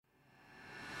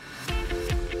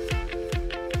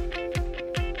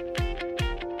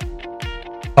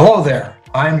Hello there,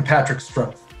 I'm Patrick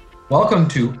Stroth. Welcome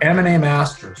to M&A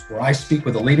Masters, where I speak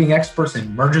with the leading experts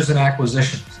in mergers and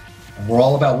acquisitions. And we're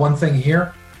all about one thing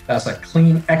here, that's a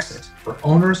clean exit for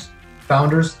owners,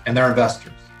 founders, and their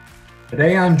investors.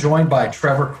 Today I'm joined by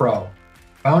Trevor Crow,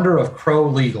 founder of Crow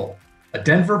Legal, a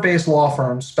Denver-based law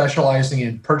firm specializing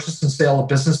in purchase and sale of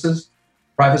businesses,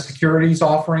 private securities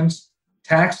offerings,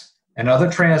 tax, and other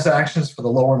transactions for the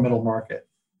lower middle market.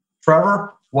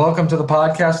 Trevor, welcome to the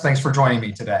podcast. Thanks for joining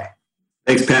me today.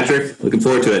 Thanks, Patrick. Looking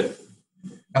forward to it.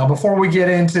 Now, before we get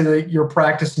into your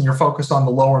practice and your focus on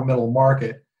the lower middle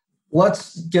market,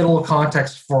 let's get a little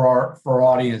context for our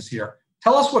audience here.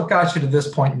 Tell us what got you to this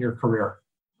point in your career.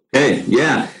 Hey,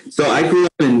 yeah. So I grew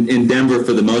up in Denver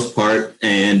for the most part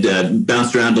and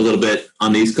bounced around a little bit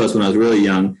on the East Coast when I was really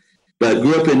young. But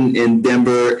grew up in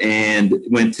Denver and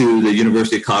went to the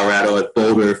University of Colorado at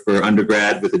Boulder for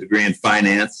undergrad with a degree in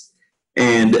finance.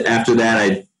 And after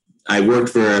that, I worked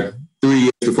for 3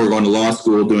 years before going to law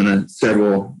school, doing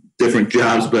several different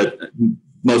jobs. But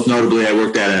most notably, I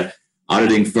worked at an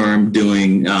auditing firm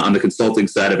doing on the consulting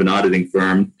side of an auditing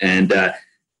firm. And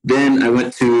then I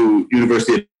went to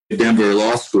University of Denver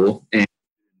Law School in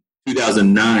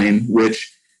 2009,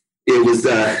 which it was,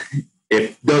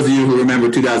 if those of you who remember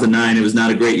 2009, it was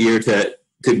not a great year to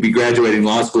be graduating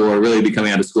law school or really be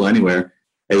coming out of school anywhere.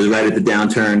 It was right at the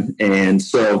downturn. And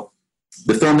so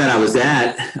the firm that I was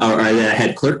at, or that I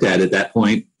had clerked at that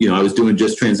point, I was doing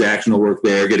just transactional work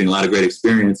there, getting a lot of great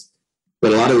experience.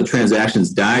 But a lot of the transactions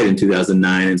died in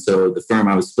 2009. And so the firm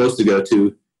I was supposed to go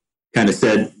to kind of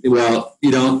said, well,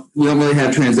 we don't really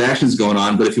have transactions going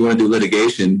on, but if you want to do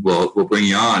litigation, we'll bring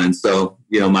you on. And so,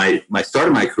 my start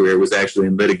of my career was actually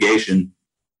in litigation,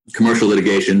 commercial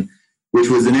litigation, which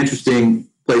was an interesting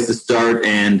place to start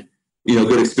and,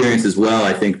 good experience as well,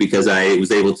 I think, because I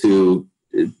was able to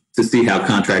see how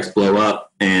contracts blow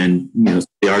up and,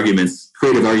 the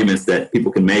creative arguments that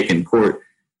people can make in court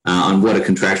on what a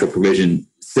contractual provision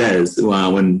says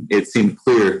when it seemed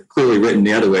clearly written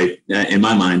the other way in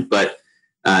my mind. But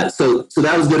so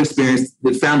that was a good experience.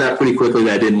 I found out pretty quickly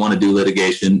that I didn't want to do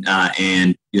litigation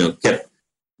and, kept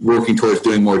working towards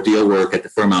doing more deal work at the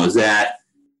firm I was at,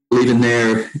 leaving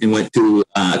there and went to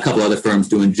a couple other firms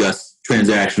doing just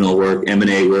transactional work,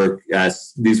 M&A work.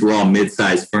 These were all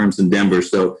mid-sized firms in Denver.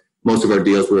 So most of our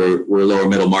deals were lower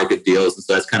middle market deals. And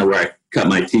so that's kind of where I cut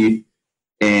my teeth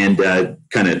and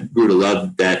kind of grew to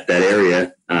love that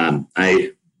area.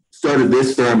 I started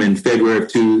this firm in February of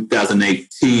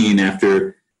 2018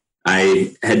 after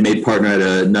I had made partner at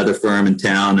another firm in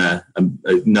town,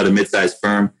 another mid-sized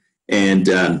firm. And,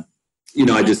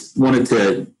 I just wanted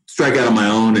to strike out on my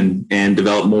own and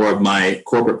develop more of my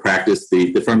corporate practice.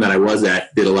 The firm that I was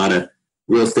at did a lot of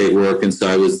real estate work. And so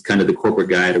I was kind of the corporate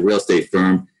guy at a real estate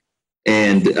firm.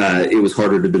 And it was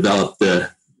harder to develop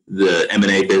the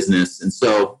M&A business. And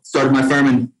so started my firm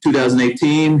in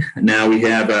 2018. Now we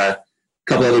have a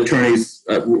couple other attorneys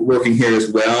working here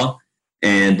as well.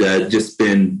 And just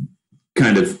been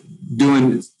kind of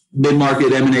doing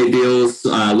mid-market M&A deals,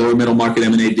 lower middle market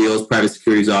M&A deals, private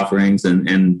securities offerings,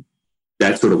 and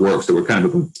that sort of work. So we're kind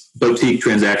of a boutique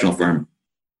transactional firm.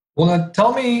 Well, now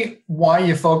tell me why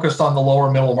you focused on the lower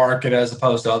middle market as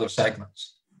opposed to other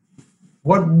segments.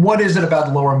 What is it about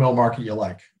the lower middle market you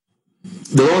like?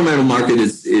 The lower middle market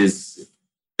is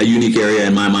a unique area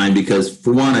in my mind because,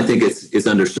 for one, I think it's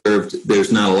underserved.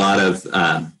 There's not a lot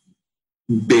of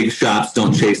big shops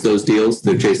don't chase those deals.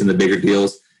 They're chasing the bigger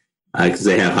deals because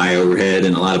they have high overhead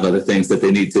and a lot of other things that they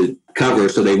need to cover.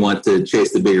 So they want to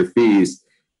chase the bigger fees.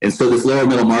 And so this lower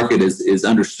middle market is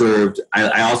underserved.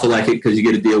 I also like it because you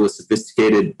get to deal with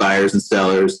sophisticated buyers and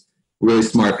sellers, really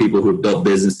smart people who have built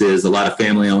businesses, a lot of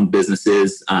family-owned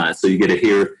businesses. So you get to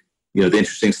hear, the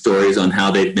interesting stories on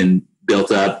how they've been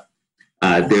built up.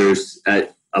 There's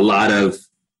a lot of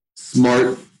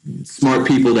smart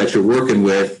people that you're working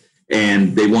with,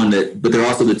 and but they're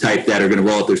also the type that are going to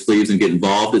roll up their sleeves and get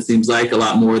involved. It seems like a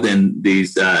lot more than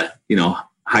these,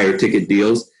 higher ticket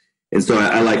deals. And so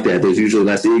I like that. There's usually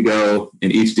less ego,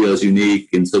 and each deal is unique.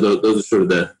 And so those are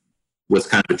sort of what's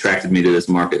kind of attracted me to this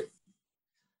market.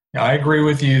 Yeah, I agree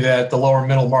with you that the lower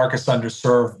middle market's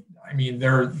underserved. I mean,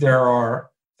 there are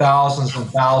thousands and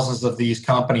thousands of these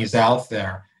companies out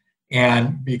there.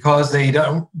 And because they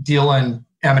don't deal in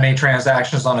M&A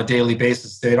transactions on a daily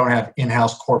basis, they don't have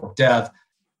in-house corp dev,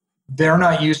 they're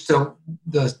not used to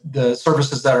the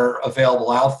services that are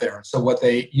available out there. So what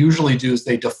they usually do is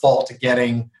they default to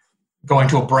going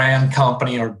to a brand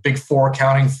company or Big Four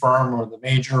accounting firm or the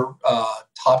major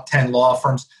top 10 law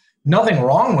firms. Nothing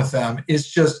wrong with them. It's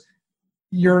just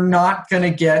you're not going to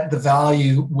get the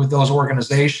value with those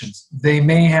organizations. They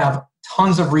may have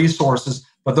tons of resources,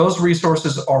 but those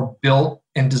resources are built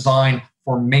and designed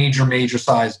for major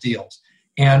size deals.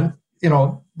 And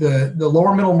the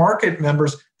lower middle market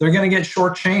members, they're going to get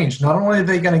shortchanged. Not only are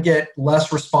they going to get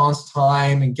less response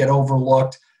time and get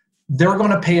overlooked, they're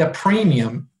going to pay a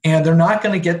premium, and they're not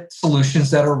going to get solutions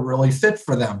that are really fit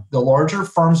for them. The larger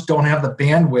firms don't have the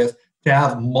bandwidth to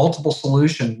have multiple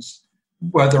solutions,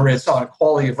 whether it's on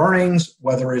quality of earnings,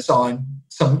 whether it's on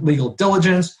some legal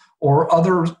diligence or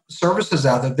other services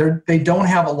out there. They don't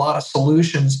have a lot of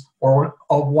solutions or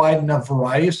a wide enough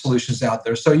variety of solutions out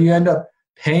there. So you end up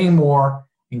paying more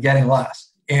and getting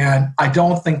less. And I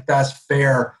don't think that's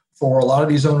fair for a lot of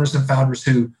these owners and founders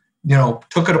who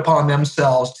took it upon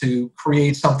themselves to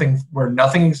create something where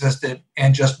nothing existed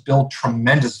and just build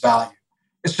tremendous value.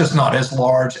 It's just not as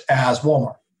large as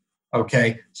Walmart.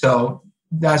 Okay, so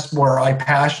that's where I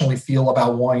passionately feel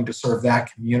about wanting to serve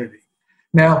that community.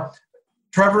 Now,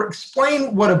 Trevor,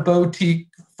 explain what a boutique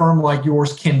firm like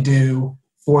yours can do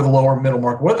for the lower middle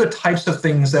market. What are the types of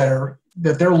things that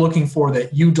they're looking for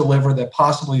that you deliver that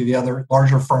possibly the other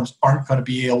larger firms aren't going to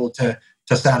be able to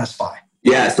satisfy?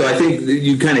 Yeah, so I think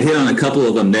you kind of hit on a couple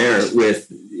of them there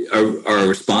with our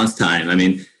response time. I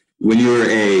mean, when you're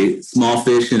a small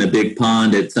fish in a big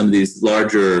pond at some of these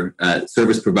larger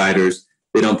service providers,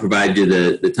 they don't provide you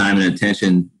the time and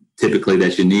attention typically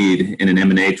that you need in an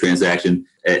M&A transaction.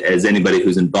 As anybody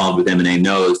who's involved with M&A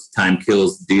knows, time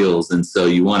kills deals. And so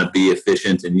you want to be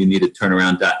efficient, and you need to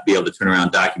be able to turn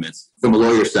around documents. From a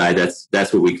lawyer side,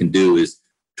 that's what we can do, is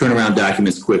turn around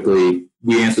documents quickly.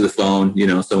 We answer the phone,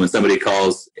 so when somebody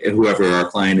calls, whoever our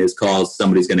client is calls,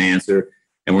 somebody's going to answer,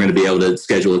 and we're going to be able to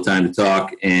schedule a time to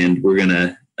talk, and we're going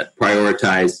to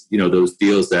prioritize, those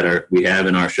deals that we have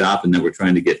in our shop and that we're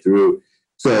trying to get through.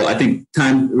 So I think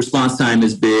response time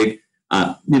is big.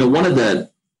 One of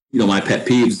the, my pet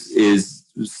peeves is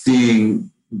seeing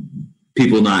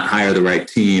people not hire the right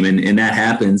team. And that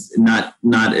happens not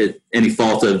at any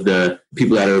fault of the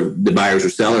people that are the buyers or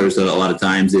sellers. A lot of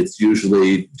times it's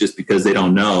usually just because they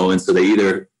don't know. And so they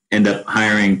either end up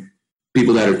hiring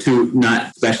people that are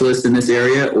not specialists in this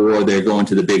area, or they're going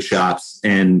to the big shops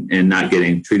and not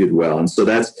getting treated well. And so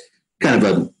that's kind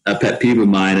of a pet peeve of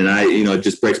mine. And it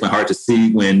just breaks my heart to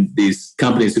see when these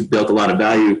companies who've built a lot of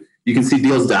value, you can see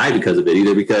deals die because of it,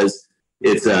 either because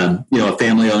it's a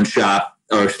family-owned shop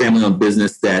or family-owned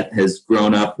business that has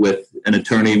grown up with an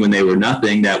attorney when they were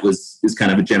nothing that is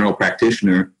kind of a general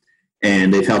practitioner,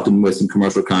 and they've helped them with some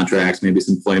commercial contracts, maybe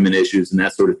some employment issues and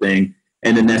that sort of thing.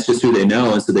 And then that's just who they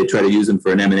know. And so they try to use them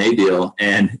for an M&A deal,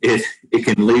 and it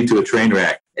can lead to a train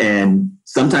wreck. And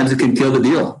sometimes it can kill the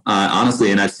deal,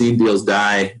 honestly. And I've seen deals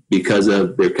die because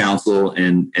of their counsel,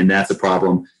 and that's a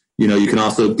problem. You can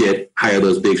also hire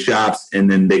those big shops,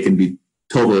 and then they can be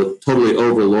totally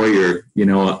over lawyer,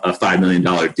 a $5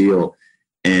 million deal.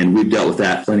 And we've dealt with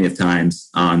that plenty of times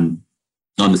on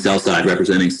the sell side,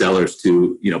 representing sellers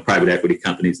to, private equity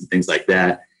companies and things like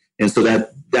that. And so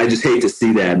that I just hate to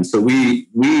see that. And so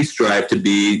we strive to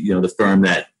be, the firm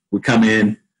that we come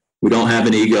in, we don't have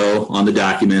an ego on the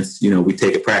documents. We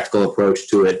take a practical approach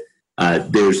to it.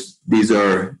 These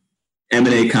are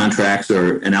M&A contracts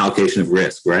are an allocation of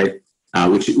risk, right?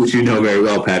 Which you know very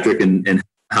well, Patrick, and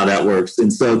how that works.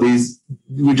 And so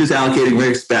we're just allocating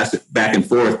risk back and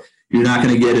forth. You're not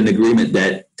going to get an agreement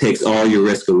that takes all your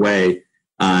risk away.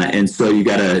 And so you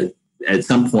got to, at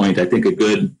some point, I think a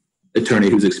good attorney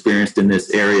who's experienced in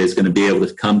this area is going to be able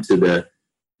to come to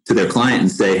their client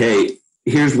and say, hey,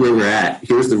 here's where we're at.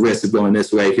 Here's the risk of going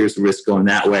this way. Here's the risk going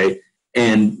that way.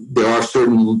 And there are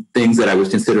certain things that I would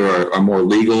consider are more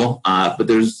legal, but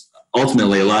there's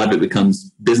ultimately a lot of it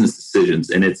becomes business decisions,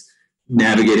 and it's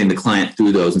navigating the client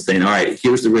through those and saying, all right,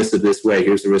 here's the risk of this way.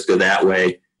 Here's the risk of that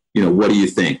way. What do you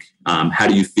think? How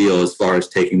do you feel as far as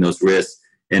taking those risks,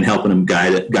 and helping them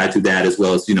guide through that, as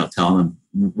well as, telling them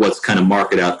what's kind of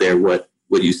market out there, what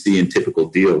you see in typical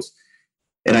deals.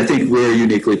 And I think we're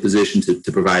uniquely positioned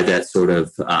to provide that sort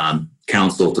of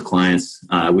counsel to clients.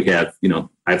 We have,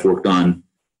 I've worked on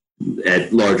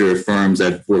at larger firms.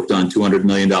 I've worked on $200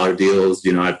 million deals.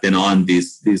 I've been on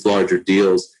these larger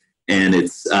deals, and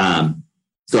it's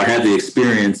so I have the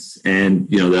experience, and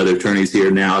the other attorneys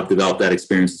here now have developed that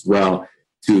experience as well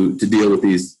to deal with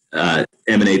these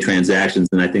M&A transactions.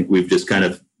 And I think we've just kind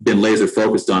of been laser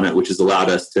focused on it, which has allowed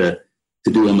us to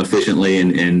do them efficiently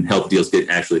and help deals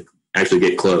actually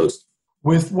get closed.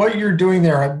 With what you're doing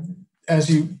there, as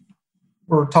you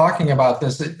were talking about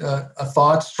this, a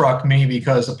thought struck me,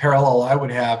 because a parallel I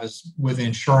would have is with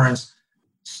insurance.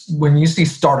 When you see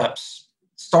startups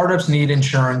need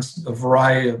insurance, a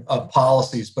variety of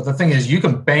policies. But the thing is, you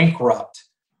can bankrupt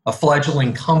a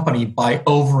fledgling company by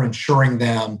over-insuring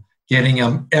them, getting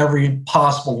them every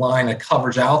possible line of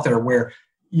coverage out there, where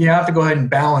you have to go ahead and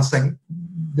balance things.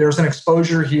 There's an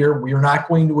exposure here. We are not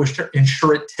going to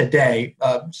insure it today,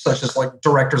 such as like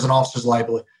directors and officers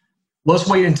liability. Let's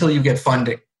wait until you get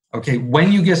funding. Okay,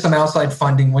 when you get some outside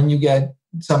funding, when you get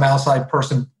some outside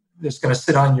person that's going to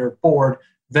sit on your board,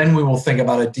 then we will think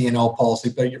about a D&O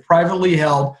policy. But you're privately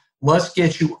held. Let's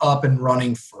get you up and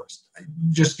running first.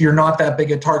 Just, you're not that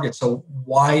big a target, so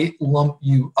why lump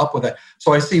you up with it?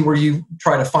 So I see where you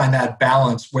try to find that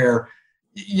balance where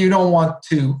you don't want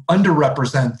to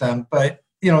underrepresent them, but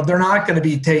they're not going to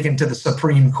be taken to the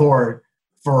Supreme Court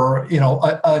for a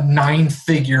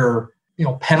 9-figure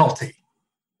penalty.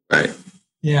 Right.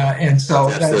 Yeah, and so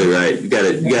that's absolutely right. You got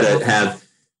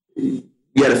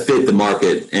to fit the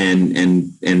market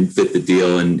and fit the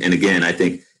deal. And again, I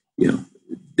think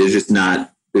there's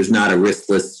not a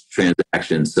riskless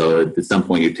transaction. So at some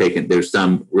point there's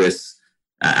some risks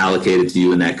allocated to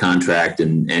you in that contract,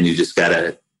 and you just got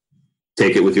to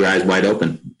take it with your eyes wide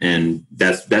open. And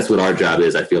that's what our job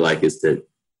is. I feel like, is to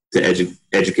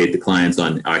educate the clients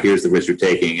on here's the risk you're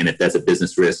taking, and if that's a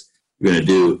business risk you're going to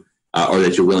do or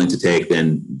that you're willing to take,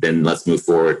 then let's move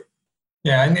forward.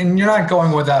 Yeah, and you're not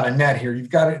going without a net here.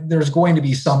 There's going to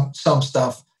be some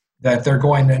stuff that they're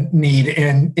going to need,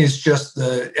 and it's just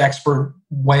the expert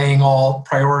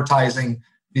prioritizing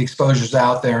the exposures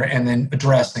out there and then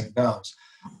addressing those.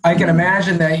 I can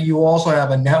imagine that you also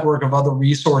have a network of other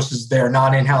resources there,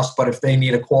 not in-house, but if they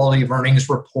need a quality of earnings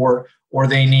report or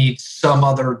they need some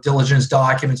other diligence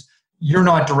documents, you're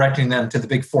not directing them to the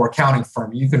Big Four accounting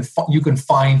firm. You can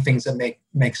find things that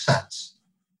make sense.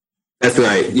 That's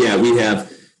right. Yeah, we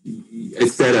have a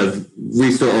set of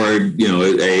resource, or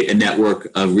a network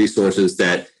of resources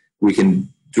that we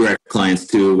can direct clients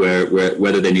to,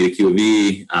 whether they need a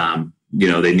QV,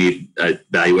 they need a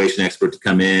valuation expert to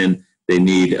come in, they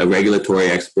need a regulatory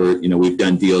expert. We've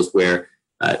done deals where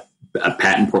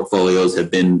patent portfolios have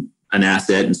been an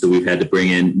asset, and so we've had to bring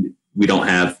in. We don't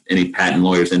have any patent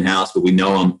lawyers in house, but we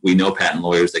know them. We know patent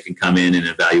lawyers that can come in and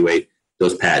evaluate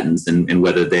those patents and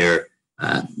whether they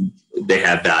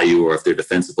have value or if they're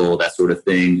defensible, that sort of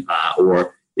thing,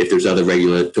 or if there's other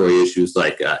regulatory issues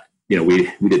like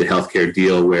we did a healthcare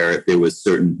deal where there was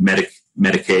certain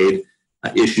Medicaid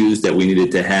issues that we needed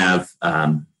to have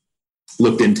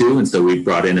looked into, and so we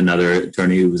brought in another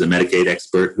attorney who was a Medicaid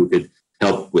expert who could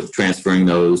help with transferring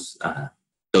those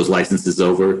licenses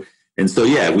over. And so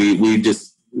we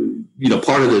just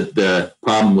part of the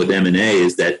problem with M&A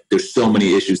is that there's so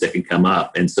many issues that can come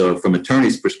up, and so from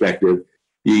attorney's perspective,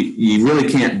 you really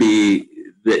can't be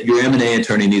that your M&A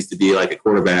attorney needs to be like a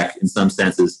quarterback in some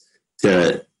senses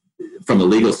from the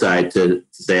legal side to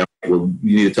say, okay, well,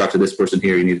 you need to talk to this person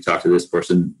here, you need to talk to this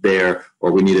person there,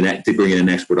 or we need to bring in an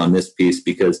expert on this piece,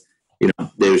 because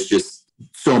there's just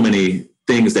so many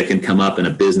things that can come up in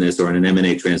a business or in an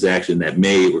M&A transaction that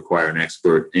may require an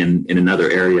expert in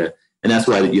another area, and that's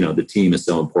why the team is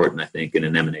so important, I think, in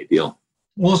an M&A deal.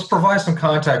 Well, let's provide some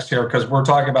context here, because we're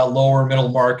talking about lower middle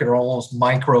market or almost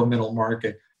micro middle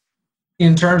market.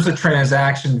 In terms of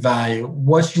transaction value,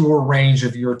 what's your range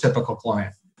of your typical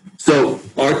client? So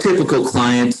our typical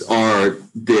clients are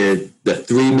the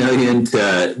 $3 million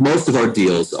to, most of our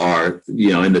deals are,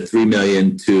 in the $3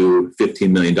 million to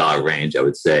 $15 million range, I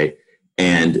would say.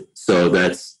 And so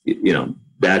that's it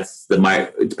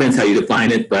depends how you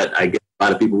define it, but I guess a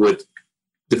lot of people would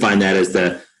define that as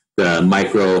the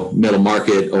micro middle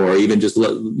market, or even just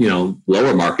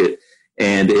lower market.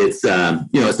 And it's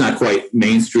it's not quite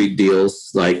Main Street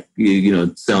deals like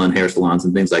selling hair salons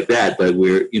and things like that, but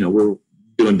we're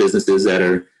doing businesses that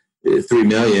are $3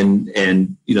 million,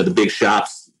 and the big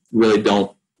shops really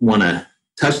don't want to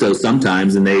touch those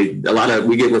sometimes, and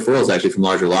we get referrals actually from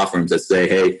larger law firms that say,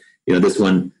 hey,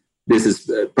 this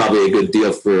is probably a good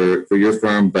deal for your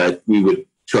firm, but we would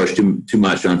charge too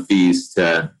much on fees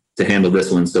to handle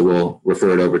this one, so we'll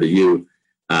refer it over to you.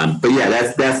 But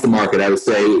yeah, that's the market. I would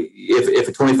say if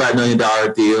a $25 million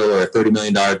deal or a $30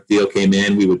 million deal came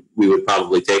in, we would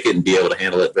probably take it and be able to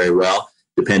handle it very well,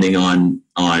 depending on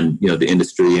the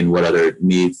industry and what other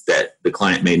needs that the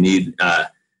client may need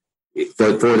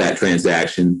for that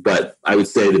transaction. But I would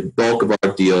say the bulk of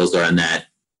our deals are in that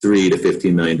 $3 to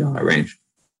 $15 million range.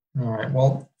 All right.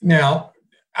 Well, now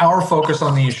our focus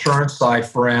on the insurance side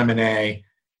for M&A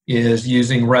is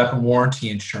using rep and warranty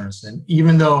insurance. And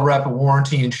even though rep and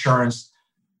warranty insurance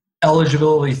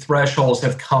eligibility thresholds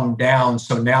have come down,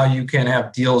 so now you can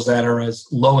have deals that are as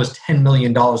low as $10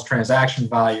 million transaction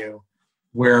value,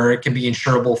 where it can be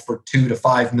insurable for $2 to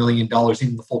 $5 million,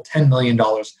 even the full $10 million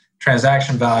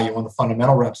transaction value when the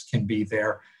fundamental reps can be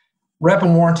there. Rep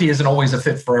and warranty isn't always a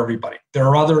fit for everybody. There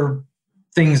are other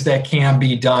things that can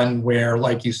be done where,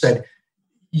 like you said,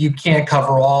 you can't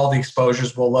cover all the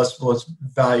exposures. Well, let's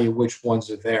value which ones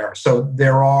are there. So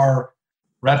there are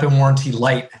rep and warranty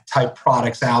light type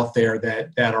products out there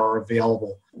that are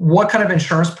available. What kind of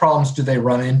insurance problems do they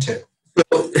run into?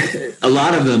 So, a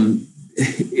lot of them,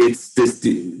 it's this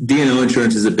D&O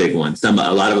insurance is a big one. A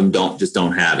lot of them don't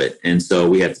have it, and so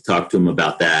we have to talk to them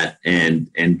about that and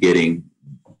getting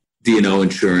D&O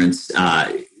insurance,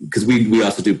 because we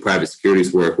also do private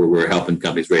securities work where we're helping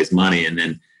companies raise money, and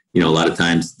then a lot of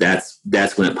times that's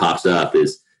when it pops up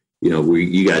is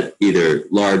you got either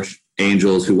large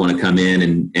angels who want to come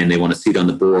in and they want a seat on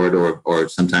the board, or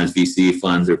sometimes VC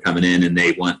funds are coming in and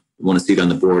they want a seat on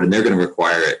the board and they're going to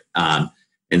require it.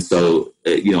 And so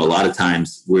a lot of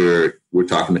times we're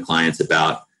talking to clients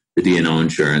about the D&O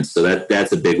insurance. So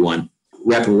that's a big one.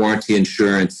 Rep and warranty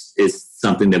insurance is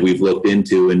something that we've looked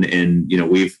into, and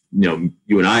we've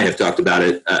you and I have talked about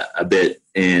it a bit,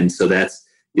 and so that's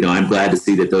I'm glad to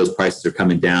see that those prices are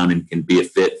coming down and can be a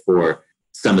fit for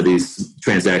some of these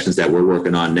transactions that we're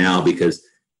working on now, because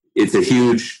it's a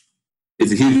huge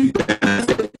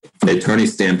benefit from the attorney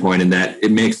standpoint, in that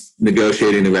it makes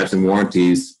negotiating the reps and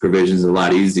warranties provisions a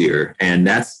lot easier, and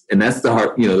that's the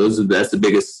heart. That's the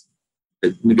biggest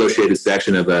negotiated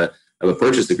section of a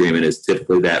purchase agreement, is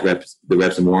typically the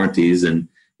reps and warranties and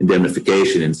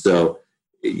indemnification. And so,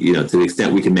 to the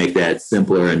extent we can make that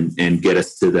simpler and get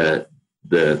us to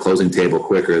the closing table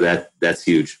quicker, that's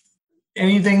huge.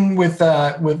 Anything with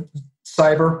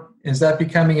cyber, is that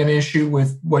becoming an issue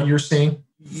with what you're seeing?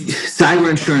 Cyber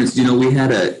insurance, we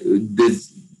had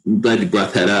I'm glad you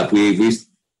brought that up. We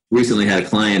recently had a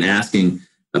client asking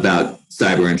about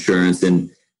cyber insurance, and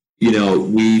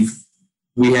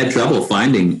we had trouble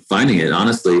finding it,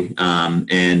 honestly,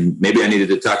 and maybe I needed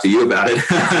to talk to you about it.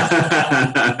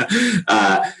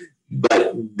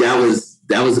 But that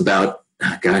was about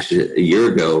a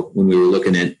year ago when we were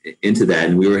looking into that,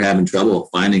 and we were having trouble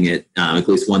finding it, at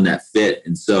least one that fit.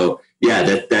 And so,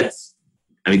 that's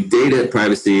data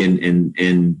privacy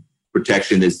and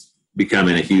protection is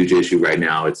becoming a huge issue right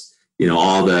now. It's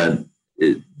all the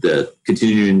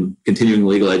continuing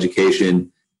legal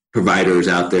education providers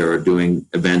out there are doing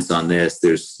events on this.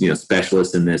 There's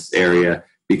specialists in this area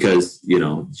because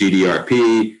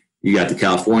GDRP. You got the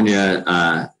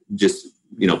California just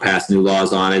pass new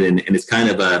laws on it, and it's kind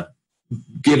of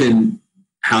given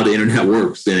how the internet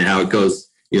works and how it goes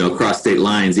across state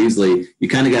lines easily, you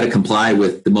kind of got to comply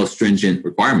with the most stringent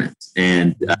requirements,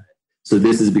 and so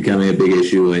this is becoming a big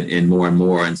issue and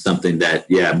more, and something that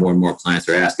more and more clients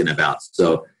are asking about.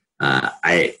 So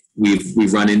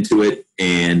we've run into it,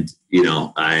 and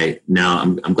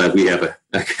I'm glad we have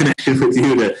a connection with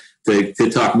you to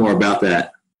talk more about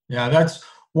that. Yeah, that's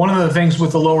one of the things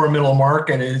with the lower middle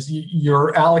market is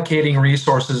you're allocating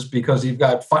resources because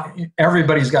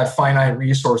everybody's got finite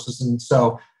resources. And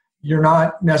so you're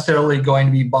not necessarily going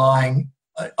to be buying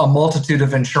a multitude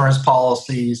of insurance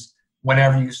policies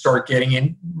whenever you start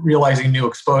realizing new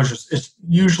exposures. It's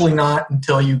usually not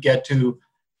until you get to,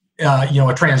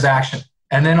 a transaction.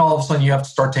 And then all of a sudden you have to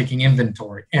start taking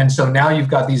inventory. And so now you've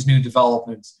got these new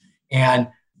developments, and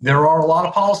there are a lot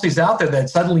of policies out there that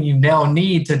suddenly you now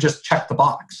need to just check the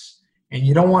box. And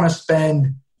you don't want to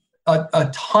spend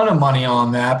a ton of money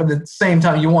on that. But at the same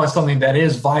time, you want something that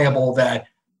is viable, that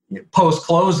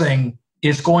post-closing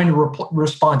is going to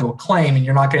respond to a claim. And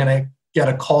you're not going to get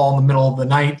a call in the middle of the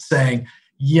night saying,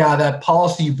 that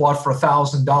policy you bought for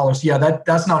 $1,000,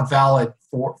 that's not valid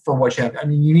for what you have.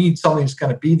 You need something that's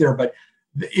going to be there. But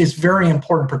it's very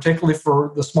important, particularly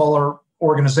for the smaller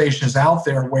organizations out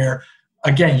there where,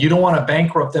 again, you don't want to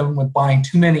bankrupt them with buying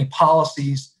too many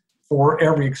policies for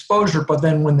every exposure, but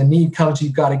then when the need comes,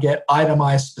 you've got to get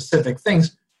itemized specific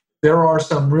things. There are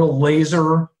some real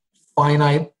laser,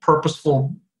 finite,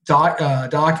 purposeful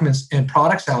documents and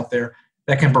products out there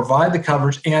that can provide the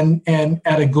coverage and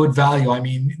at a good value.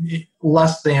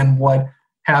 Less than what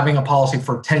having a policy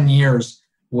for 10 years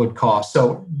would cost.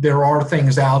 So there are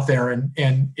things out there, and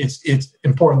it's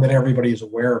important that everybody is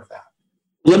aware of that.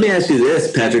 Let me ask you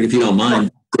this, Patrick, if you don't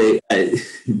mind. I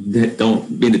don't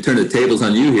mean to turn the tables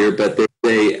on you here, but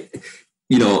they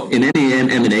in any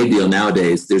M&A deal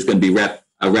nowadays, there's going to be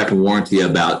a rep and warranty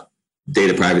about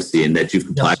data privacy and that you've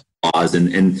complied with laws,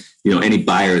 and any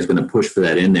buyer is going to push for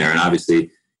that in there. And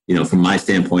obviously, from my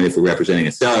standpoint, if we're representing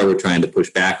a seller, we're trying to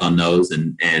push back on those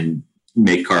and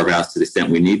make carve-outs to the extent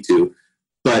we need to.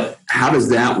 But how does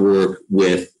that work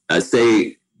with,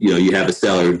 say, you have a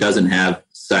seller who doesn't have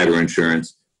cyber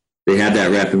insurance, they have that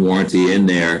rep and warranty in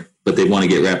there, but they want to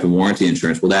get rep and warranty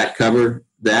insurance. Will that cover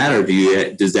that, or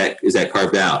is that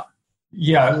carved out?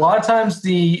 Yeah, a lot of times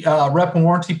the rep and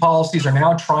warranty policies are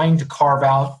now trying to carve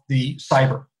out the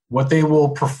cyber. What they will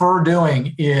prefer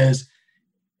doing is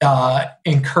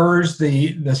encourage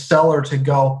the seller to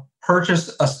go purchase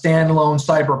a standalone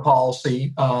cyber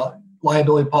policy,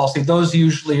 liability policy. Those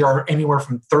usually are anywhere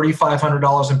from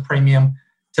 $3,500 in premium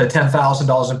to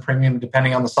 $10,000 in premium,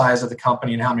 depending on the size of the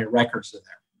company and how many records are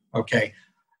there. Okay,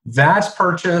 that's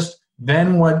purchased.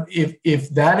 Then what if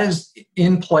that is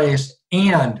in place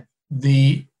and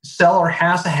the seller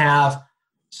has to have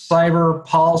cyber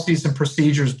policies and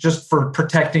procedures just for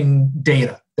protecting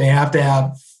data. They have to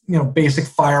have basic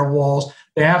firewalls.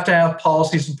 They have to have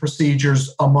policies and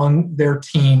procedures among their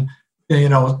team,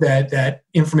 that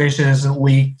information isn't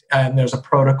leaked and there's a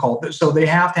protocol. So they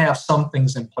have to have some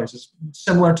things in place. It's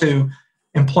similar to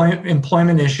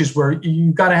employment issues where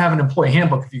you got to have an employee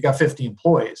handbook if you've got 50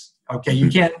 employees. Okay, you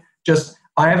can't just,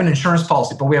 I have an insurance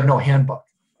policy, but we have no handbook.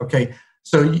 Okay,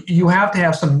 so you have to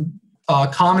have some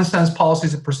common sense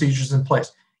policies and procedures in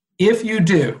place. If you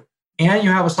do, and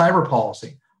you have a cyber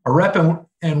policy, a rep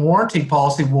and warranty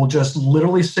policy will just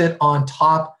literally sit on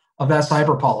top of that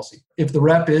cyber policy. If the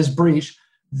rep is breached,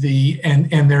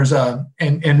 and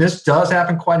this does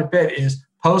happen quite a bit, is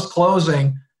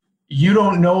post-closing, you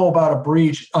don't know about a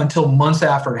breach until months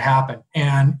after it happened,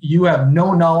 and you have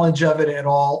no knowledge of it at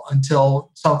all until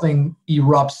something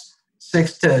erupts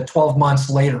 6 to 12 months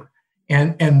later,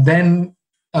 and then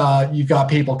you've got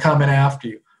people coming after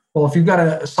you. Well, if you've got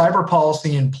a cyber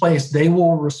policy in place, they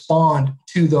will respond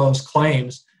to those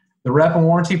claims. The rep and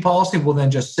warranty policy will then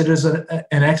just sit as an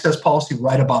excess policy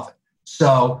right above it.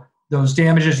 So those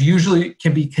damages usually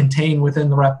can be contained within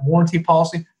the rep and warranty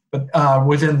policy, but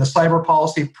within the cyber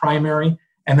policy primary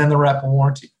and then the rep and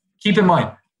warranty. Keep in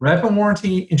mind, rep and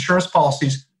warranty insurance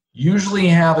policies usually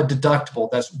have a deductible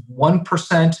that's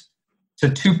 1% to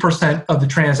 2% of the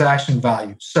transaction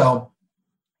value. So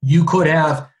you could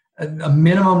have a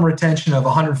minimum retention of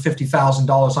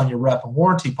 $150,000 on your rep and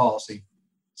warranty policy.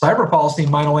 Cyber policy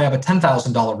might only have a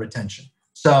 $10,000 retention.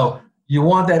 So you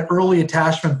want that early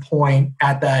attachment point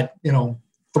at that, $3,000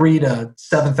 to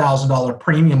 $7,000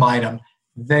 premium item.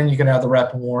 Then you can have the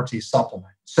rep and warranty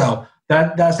supplement. So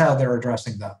that's how they're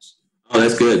addressing those. Oh,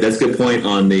 that's good. That's a good point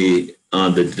on the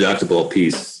deductible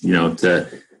piece.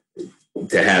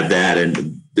 To have that, and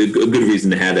a good reason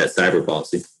to have that cyber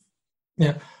policy.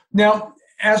 Yeah. Now,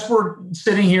 as we're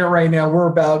sitting here right now,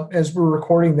 as we're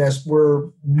recording this, we're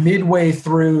midway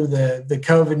through the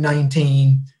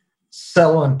COVID-19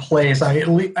 sell in place. At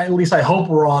least I hope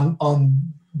we're on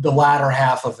the latter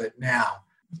half of it now.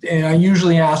 And I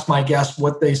usually ask my guests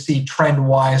what they see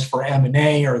trend-wise for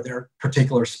M&A or their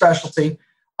particular specialty.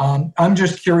 I'm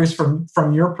just curious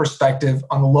from your perspective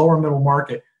on the lower middle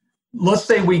market. Let's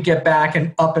say we get back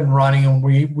and up and running and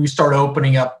we start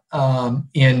opening up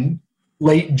in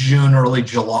late June, early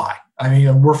July. I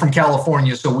mean, we're from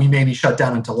California, so we may be shut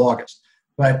down until August.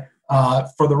 But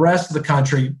for the rest of the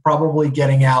country, probably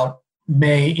getting out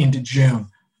May into June.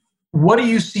 What do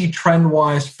you see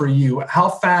trend-wise for you? How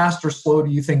fast or slow do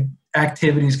you think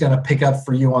activity is going to pick up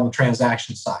for you on the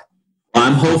transaction side?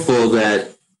 I'm hopeful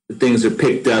that things are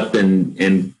picked up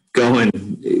and going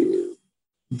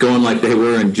like they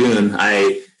were in June.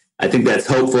 I think that's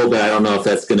hopeful, but I don't know if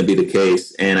that's going to be the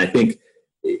case. And I think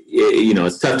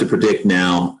it's tough to predict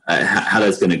now how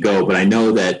that's going to go. But I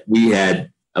know that we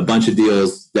had a bunch of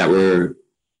deals that were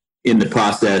in the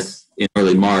process in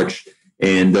early March,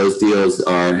 and those deals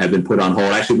have been put on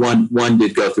hold. Actually, one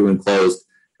did go through and closed,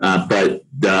 but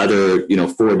the other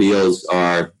 4 deals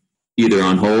are either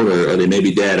on hold or they may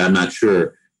be dead. I'm not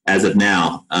sure as of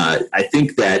now. I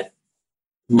think that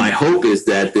my hope is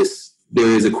that there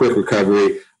is a quick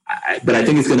recovery, but I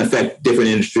think it's going to affect different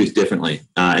industries differently.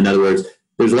 In other words,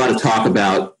 there's a lot of talk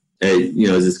about,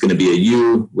 is this going to be a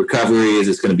U recovery? Is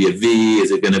this going to be a V?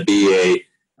 Is it going to be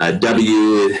a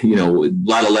W? A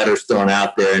lot of letters thrown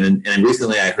out there. And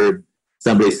recently I heard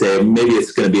somebody say maybe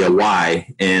it's going to be a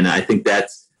Y. And I think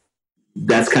that's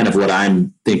kind of what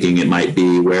I'm thinking it might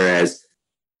be. Whereas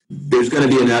there's going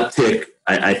to be an uptick,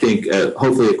 I think,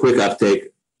 hopefully a quick uptick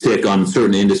on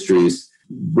certain industries,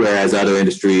 whereas other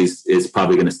industries is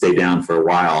probably going to stay down for a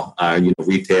while.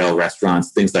 Retail,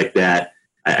 restaurants, things like that.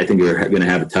 I think you're going to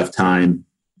have a tough time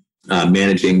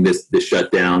managing this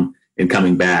shutdown and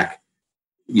coming back.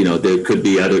 There could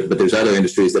be but there's other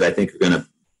industries that I think are going to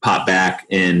pop back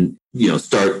and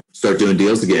start doing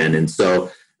deals again. And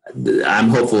so I'm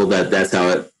hopeful that that's how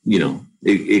at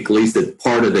least a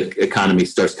part of the economy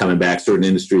starts coming back. Certain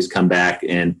industries come back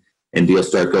and deals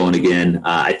start going again.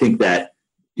 I think that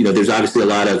there's obviously a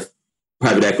lot of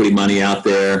private equity money out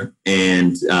there,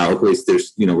 and or at least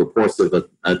there's reports of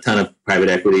a ton of private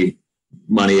equity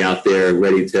money out there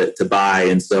ready to buy.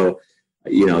 And so,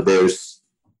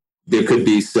 there could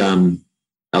be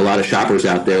a lot of shoppers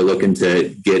out there looking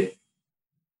to get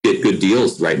good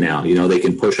deals right now. They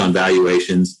can push on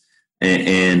valuations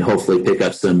and hopefully pick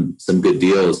up some good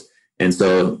deals. And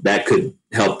so that could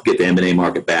help get the M&A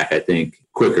market back, I think,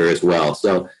 quicker as well.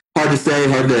 So hard to say,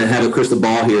 hard to have a crystal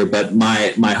ball here, but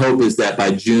my hope is that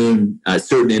by June,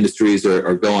 certain industries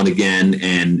are going again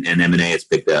and M&A has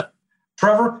picked up.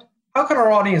 Trevor, how can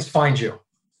our audience find you?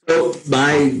 So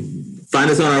find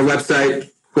us on our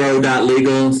website,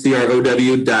 crow.legal,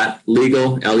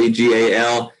 CROW.legal,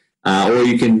 LEGAL, or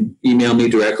you can email me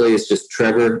directly. It's just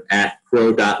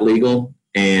trevor@crow.legal.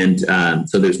 And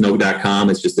so there's no .com,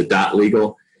 it's just a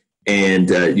 .legal. And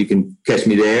you can catch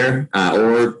me there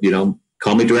or,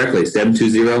 call me directly,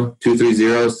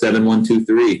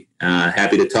 720-230-7123.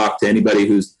 Happy to talk to anybody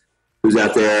who's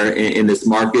out there in this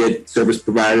market, service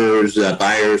providers,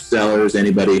 buyers, sellers,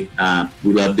 anybody.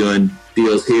 We love doing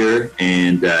deals here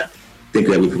and think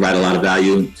that we provide a lot of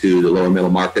value to the lower middle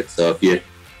market. So if you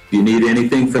need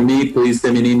anything from me, please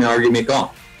send me an email or give me a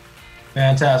call.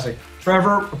 Fantastic.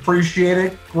 Trevor, appreciate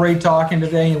it. Great talking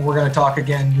today, and we're going to talk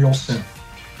again real soon.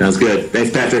 Sounds good.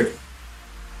 Thanks, Patrick.